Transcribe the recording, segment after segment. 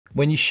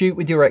When you shoot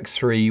with your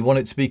X3, you want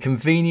it to be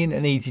convenient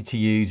and easy to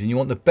use, and you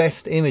want the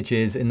best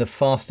images in the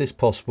fastest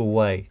possible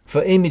way.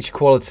 For image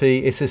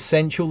quality, it's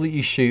essential that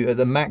you shoot at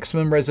the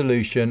maximum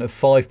resolution of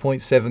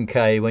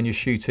 5.7K when you're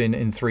shooting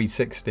in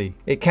 360.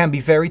 It can be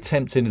very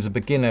tempting as a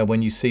beginner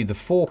when you see the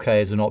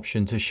 4K as an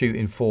option to shoot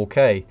in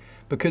 4K,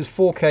 because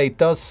 4K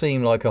does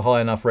seem like a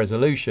high enough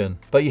resolution,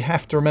 but you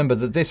have to remember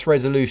that this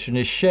resolution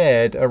is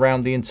shared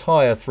around the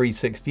entire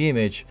 360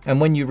 image,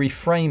 and when you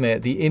reframe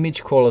it, the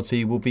image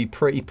quality will be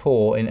pretty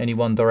poor in any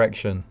one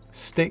direction.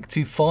 Stick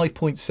to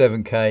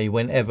 5.7K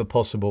whenever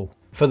possible.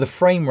 For the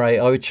frame rate,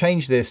 I would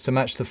change this to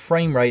match the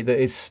frame rate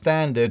that is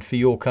standard for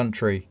your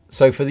country.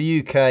 So for the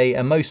UK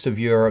and most of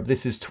Europe,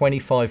 this is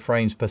 25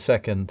 frames per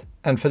second.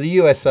 And for the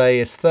USA,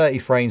 it's 30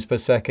 frames per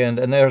second,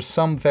 and there are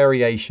some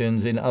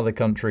variations in other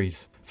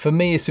countries. For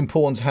me, it's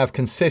important to have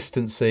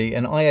consistency,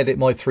 and I edit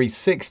my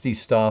 360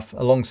 stuff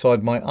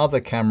alongside my other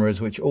cameras,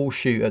 which all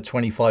shoot at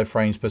 25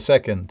 frames per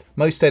second.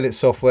 Most edit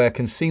software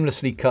can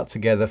seamlessly cut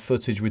together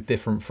footage with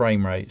different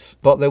frame rates,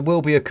 but there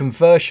will be a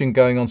conversion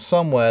going on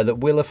somewhere that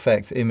will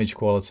affect image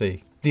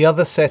quality. The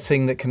other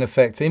setting that can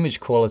affect image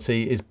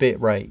quality is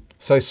bitrate.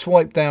 So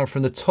swipe down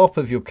from the top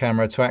of your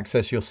camera to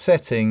access your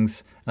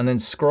settings, and then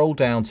scroll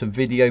down to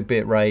video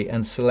bitrate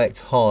and select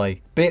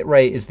high.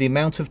 Bitrate is the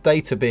amount of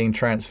data being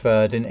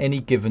transferred in any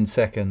given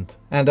second.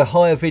 And a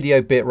higher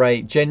video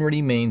bitrate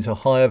generally means a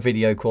higher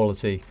video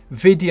quality.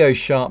 Video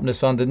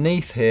sharpness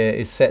underneath here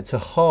is set to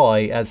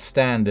high as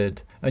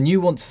standard, and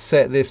you want to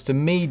set this to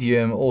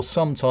medium or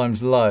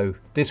sometimes low.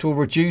 This will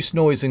reduce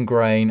noise and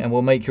grain and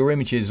will make your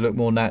images look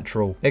more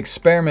natural.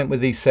 Experiment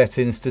with these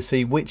settings to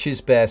see which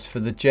is best for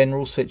the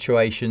general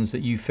situations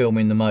that you film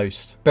in the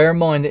most. Bear in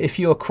mind that if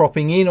you are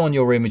cropping in on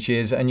your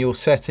images and your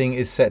setting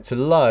is set to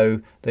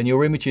low, then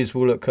your images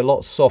will look a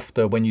lot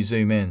softer when you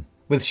zoom in.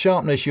 With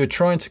sharpness, you're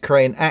trying to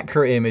create an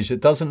accurate image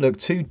that doesn't look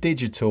too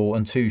digital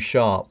and too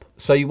sharp.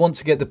 So you want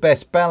to get the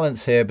best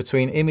balance here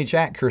between image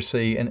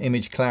accuracy and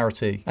image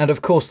clarity. And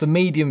of course, the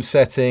medium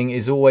setting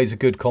is always a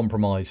good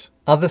compromise.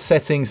 Other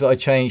settings that I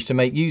changed to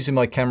make using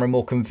my camera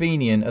more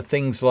convenient are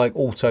things like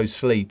auto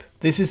sleep.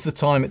 This is the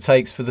time it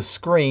takes for the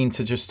screen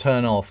to just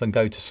turn off and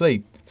go to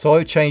sleep. So I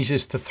would change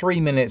this to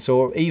 3 minutes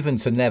or even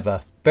to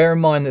never. Bear in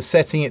mind that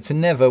setting it to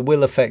never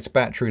will affect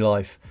battery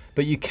life,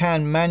 but you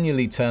can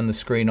manually turn the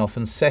screen off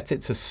and set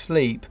it to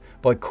sleep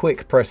by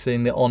quick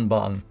pressing the on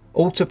button.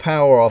 Auto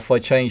power off I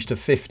changed to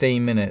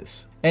 15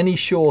 minutes. Any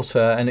shorter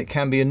and it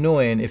can be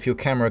annoying if your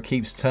camera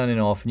keeps turning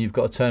off and you've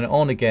got to turn it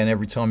on again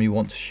every time you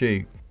want to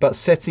shoot. But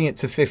setting it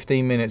to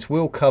 15 minutes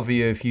will cover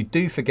you if you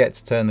do forget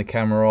to turn the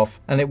camera off,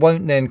 and it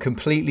won't then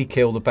completely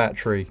kill the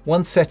battery.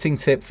 One setting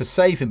tip for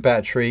saving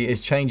battery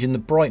is changing the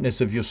brightness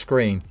of your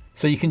screen.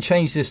 So you can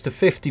change this to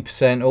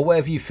 50% or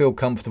whatever you feel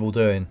comfortable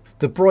doing.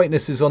 The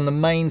brightness is on the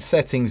main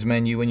settings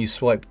menu when you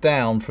swipe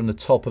down from the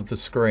top of the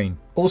screen.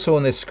 Also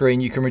on this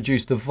screen you can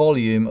reduce the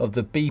volume of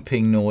the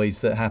beeping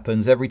noise that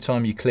happens every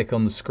time you click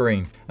on the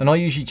screen. And I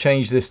usually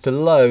change this to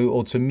low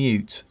or to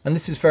mute. And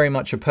this is very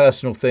much a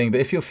personal thing, but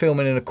if you're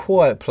filming in a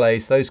quiet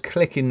place, those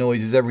clicking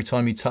noises every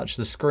time you touch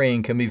the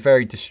screen can be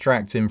very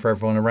distracting for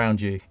everyone around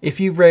you. If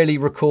you rarely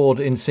record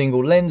in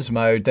single lens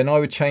mode, then I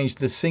would change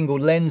the single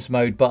lens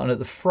mode button at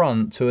the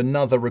front to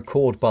another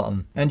record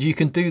button. And you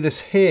can do this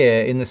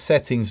here in the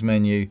settings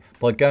menu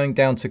by going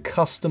down to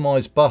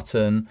customize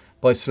button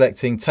by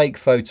selecting take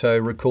photo,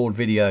 record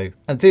video.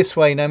 And this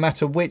way, no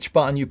matter which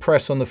button you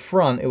press on the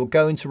front, it will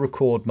go into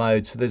record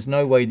mode, so there's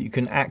no way that you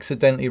can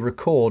accidentally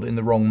record in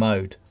the wrong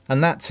mode.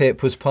 And that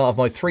tip was part of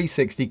my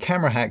 360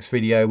 camera hacks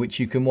video, which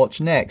you can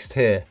watch next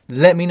here.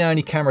 Let me know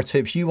any camera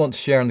tips you want to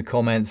share in the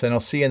comments, and I'll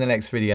see you in the next video.